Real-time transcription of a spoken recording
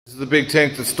This is the big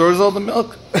tank that stores all the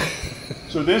milk.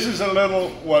 So this is a little,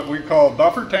 what we call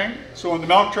buffer tank. So when the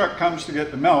milk truck comes to get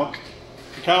the milk,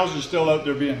 the cows are still out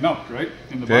there being milked, right?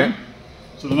 In the barn.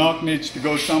 So the milk needs to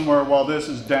go somewhere while this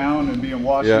is down and being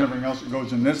washed and everything else. It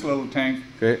goes in this little tank,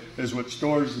 is what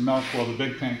stores the milk while the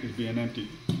big tank is being emptied.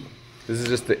 This is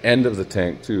just the end of the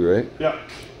tank too, right? Yeah.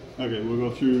 Okay, we'll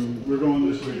go through, we're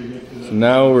going this way to get to that. So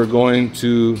now we're going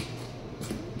to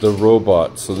the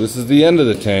robot. So this is the end of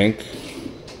the tank.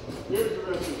 Here's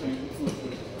the rest of the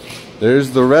tank.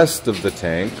 There's the rest of the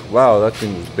tank. Wow, that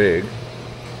thing is big.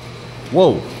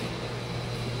 Whoa.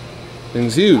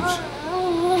 Thing's huge.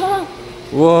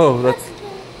 Whoa, that's...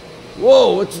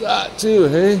 Whoa, what's that too,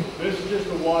 hey? This is just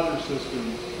a water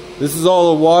system. This is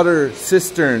all a water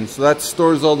cistern, so that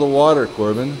stores all the water,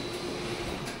 Corbin.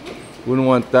 Wouldn't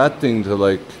want that thing to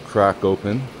like crack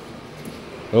open.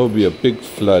 That would be a big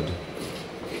flood.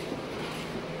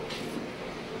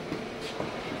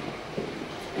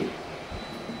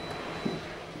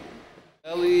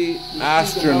 LELY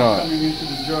Astronaut.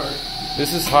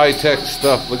 This is high-tech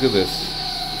stuff. Look at this.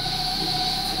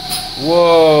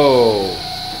 Whoa.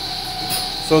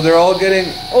 So they're all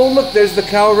getting... Oh, look, there's the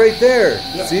cow right there.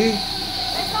 Yep. See?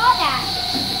 I saw that.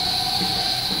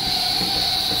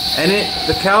 And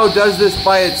the cow does this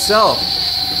by itself.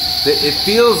 It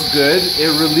feels good.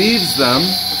 It relieves them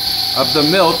of the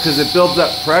milk because it builds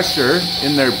up pressure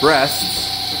in their breasts.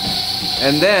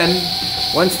 And then,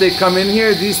 once they come in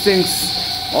here, these things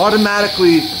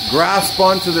automatically grasp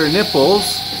onto their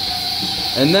nipples.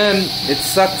 And then it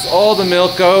sucks all the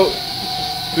milk out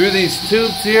through these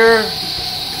tubes here.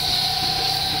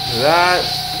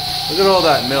 Look at all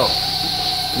that milk.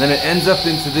 And then it ends up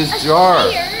into this jar.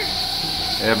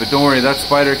 Yeah, but don't worry, that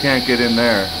spider can't get in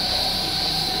there.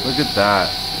 Look at that.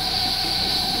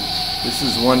 This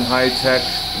is one high-tech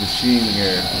machine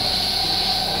here.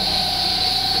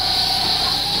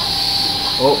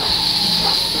 Oh.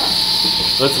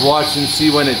 Let's watch and see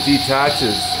when it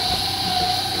detaches.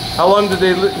 How long do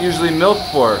they usually milk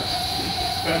for?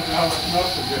 Depends on how much milk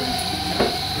they're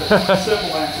getting.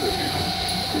 Simple answer.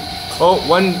 Oh,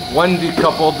 one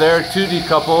decoupled there, two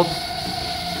decoupled.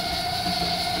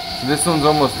 This one's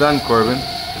almost done, Corbin.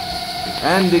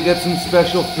 And they get some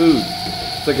special food.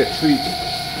 It's like a treat.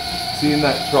 See in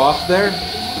that trough there?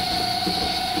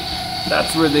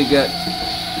 That's where they get,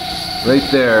 right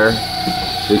there.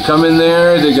 They come in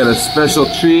there, they get a special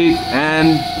treat,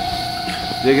 and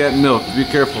they get milk. Be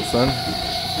careful, son.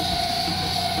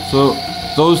 So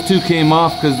those two came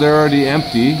off because they're already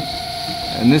empty.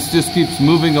 And this just keeps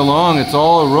moving along. It's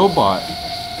all a robot.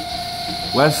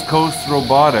 West Coast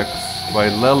Robotics by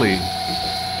LELY.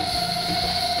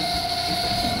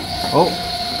 Oh,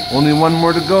 only one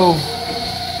more to go.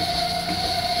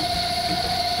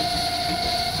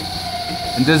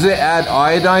 And does it add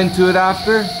iodine to it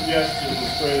after? Yes, it'll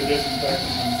spray the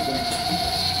disinfectant on the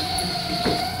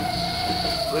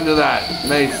thing. Look at that,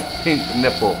 nice pink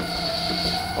nipple.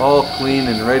 All clean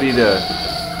and ready to...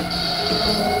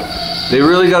 They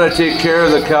really got to take care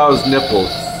of the cow's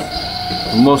nipples.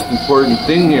 The most important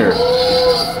thing here.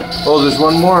 Oh, there's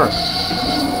one more.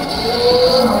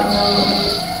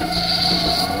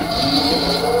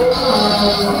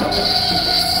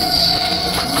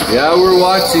 Yeah, we're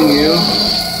watching you.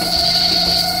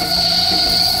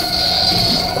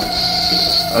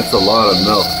 That's a lot of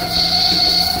milk.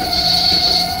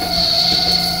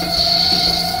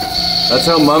 That's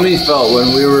how Mummy felt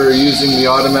when we were using the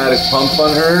automatic pump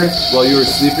on her while you were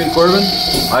sleeping, Corbin.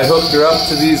 I hooked her up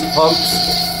to these pumps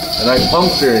and I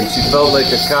pumped her and she felt like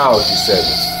a cow, she said.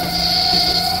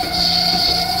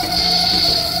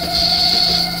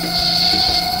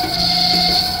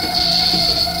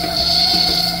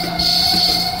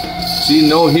 See,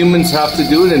 no humans have to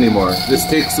do it anymore. This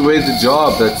takes away the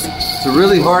job. It's a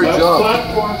really hard job.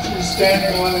 That platform she's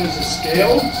standing on is a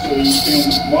scale, so you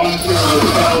can monitor the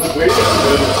cow's weight,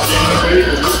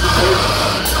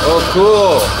 Oh,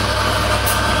 cool.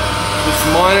 This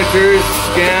monitors,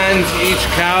 scans each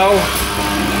cow.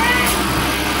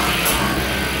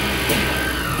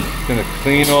 It's gonna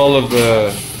clean all of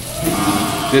the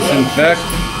disinfect.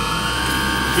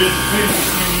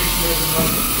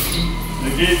 The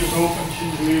gate is open,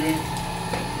 she's leaving.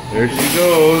 There she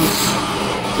goes.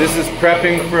 This is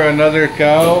prepping for another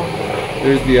cow.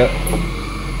 There's the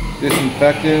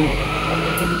disinfectant.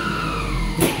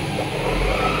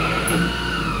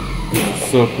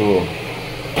 So cool.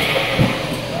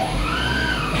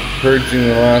 Purging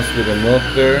the last bit of milk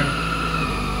there.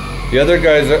 The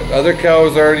other cow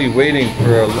is already waiting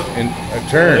for a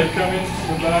turn. They come in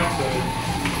from the back side.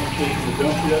 The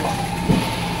dump yet.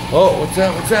 Oh, what's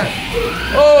that? What's that?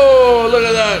 Oh, look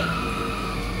at that.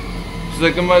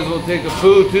 like I might as well take a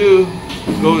poo too.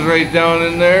 Goes right down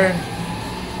in there.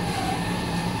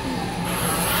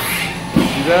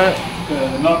 See that?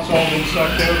 The nuts all been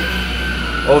sucked out.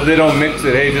 Oh, they don't mix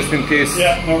it, hey, just in case.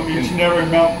 Yeah, no, it's never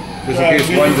melt. Just in case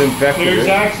one's infected. There's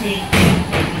actually,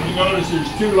 if you notice,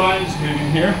 there's two lines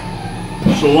in here.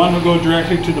 So one will go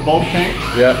directly to the bulk tank.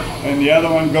 Yeah. And the other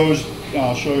one goes,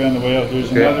 I'll show you on the way out,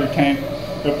 there's another tank.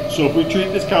 So if we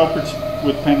treat this cow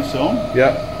with penicillin,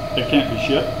 yeah, it can't be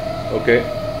shipped. Okay.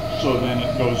 So then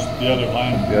it goes the other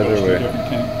line, the other goes way. to a different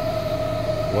tank.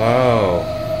 Wow.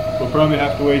 We'll probably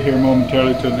have to wait here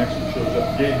momentarily till the next one shows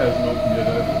up. The gate hasn't opened yet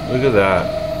either. Look at that.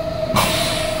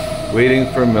 Waiting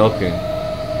for milking.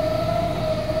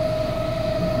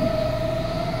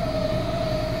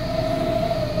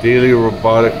 Daily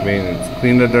robotic maintenance.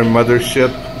 Clean their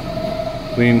mothership.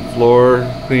 Clean floor.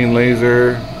 Clean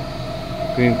laser.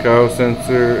 Clean cow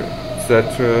sensor,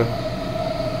 etc.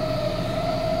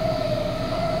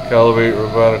 Calibrate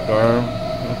robotic arm.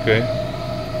 Okay.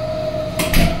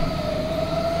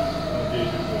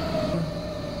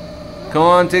 Come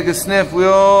on, take a sniff. We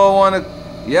all want to.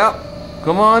 Yep.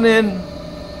 Come on in.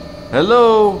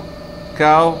 Hello,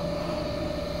 cow.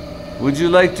 Would you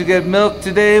like to get milked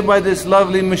today by this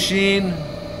lovely machine?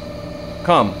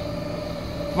 Come.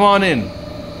 Come on in.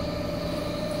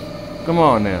 Come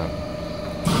on now.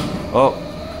 Oh.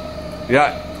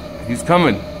 Yeah. He's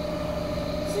coming.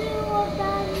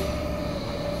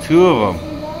 Two of them.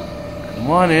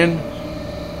 Come on in.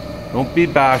 Don't be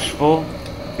bashful.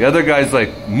 The other guy's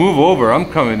like, move over, I'm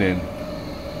coming in.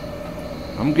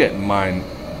 I'm getting mine.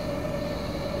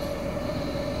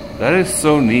 That is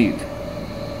so neat.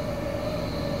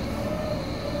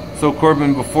 So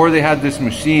Corbin, before they had this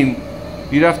machine,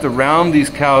 you'd have to round these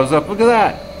cows up. Look at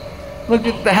that. Look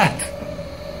at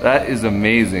that. That is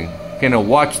amazing. Okay, now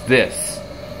watch this.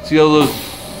 See all those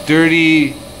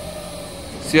dirty,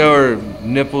 see how her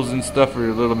nipples and stuff are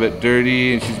a little bit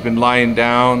dirty and she's been lying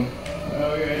down.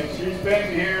 Okay, she's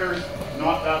been here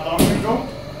not that long ago.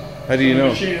 How do you know?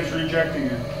 The machine is rejecting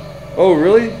her. Oh,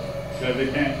 really? So they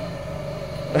can't.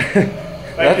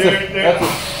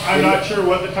 I'm not sure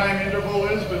what the time interval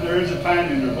is, but there is a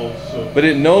time interval. So. But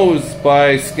it knows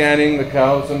by scanning the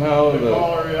cow somehow. The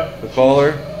collar, yeah. The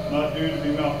collar. Not due to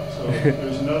be milked. So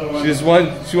there's another one.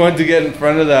 She wanted to get in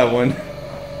front of that one.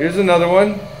 Here's another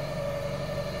one.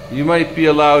 You might be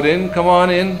allowed in. Come on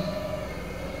in.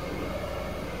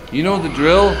 You know the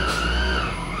drill.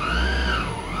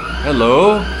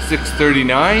 Hello,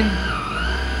 639.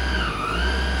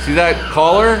 See that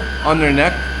collar on their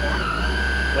neck?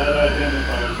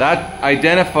 That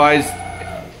identifies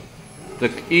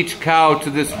each cow to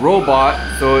this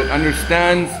robot, so it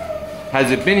understands,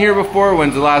 has it been here before?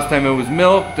 When's the last time it was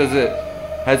milked? Has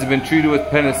it been treated with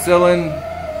penicillin?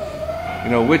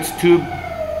 You know, which tube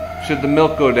should the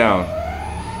milk go down?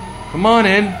 Come on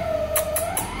in.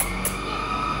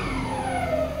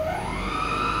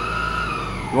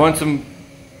 You want some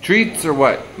treats or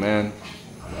what, man?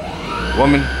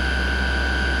 Woman.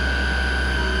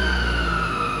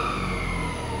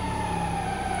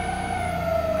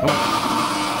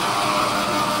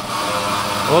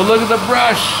 Oh, look at the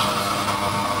brush.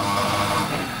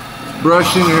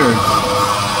 Brush in here.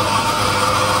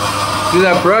 See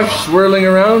that brush swirling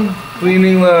around?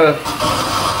 Cleaning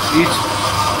each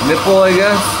nipple, I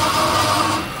guess.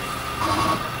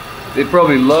 They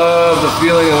probably love the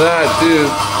feeling of that too.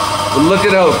 But look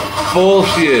at how full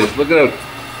she is. Look at how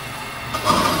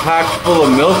packed full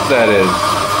of milk that is.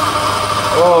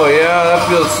 Oh yeah, that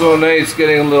feels so nice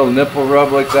getting a little nipple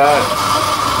rub like that.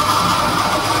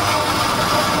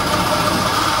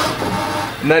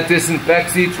 And that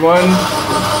disinfects each one.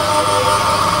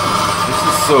 This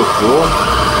is so cool.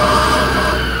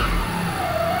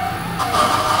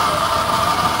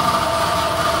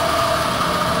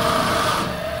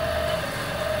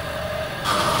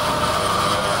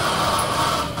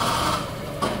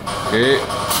 Okay.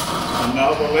 And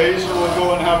now the laser will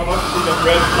go and have a look. See the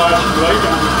red flashing light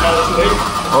on the cow's leg?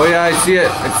 Oh yeah, I see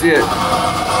it. I see it.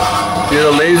 See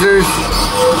the lasers?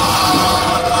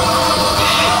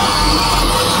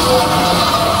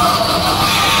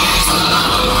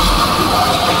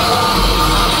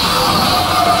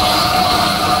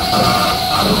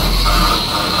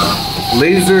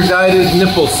 Laser guided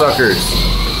nipple suckers.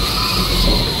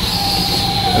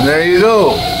 And there you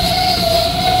go.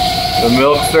 The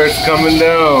milk starts coming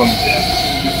down.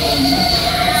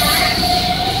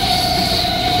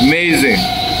 Amazing.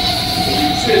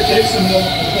 It takes a milk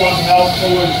before the mouth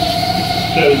forward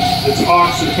because it's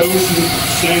oxytocin,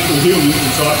 same for humans,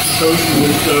 it's oxytocin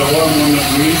with the hormone that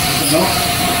releases the milk.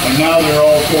 And now they're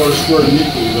all four squirting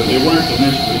equally, but they weren't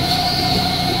initially.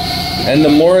 And the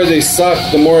more they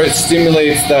suck, the more it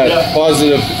stimulates that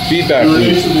positive feedback loop.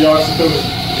 Release of the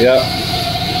oxytocin. Yeah.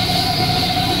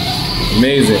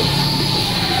 Amazing.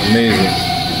 Amazing.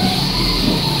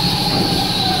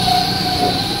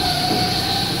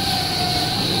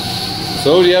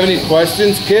 So, do you have any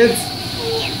questions, kids?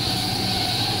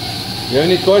 You have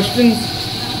any questions?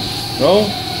 No?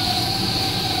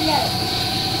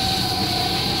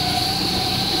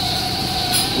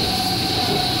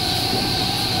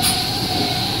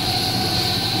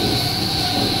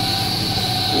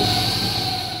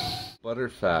 Butter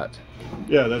fat.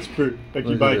 Yeah, that's pretty. Like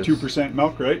you buy 2%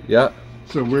 milk, right? Yeah.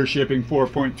 So we're shipping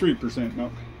 4.3%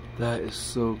 milk. That is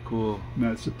so cool. And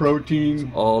that's the protein.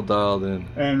 It's all dialed in.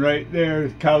 And right there,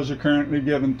 cows are currently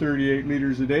given 38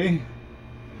 liters a day.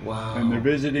 Wow. And they're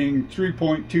visiting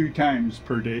 3.2 times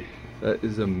per day. That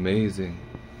is amazing.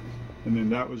 And then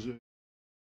that was it.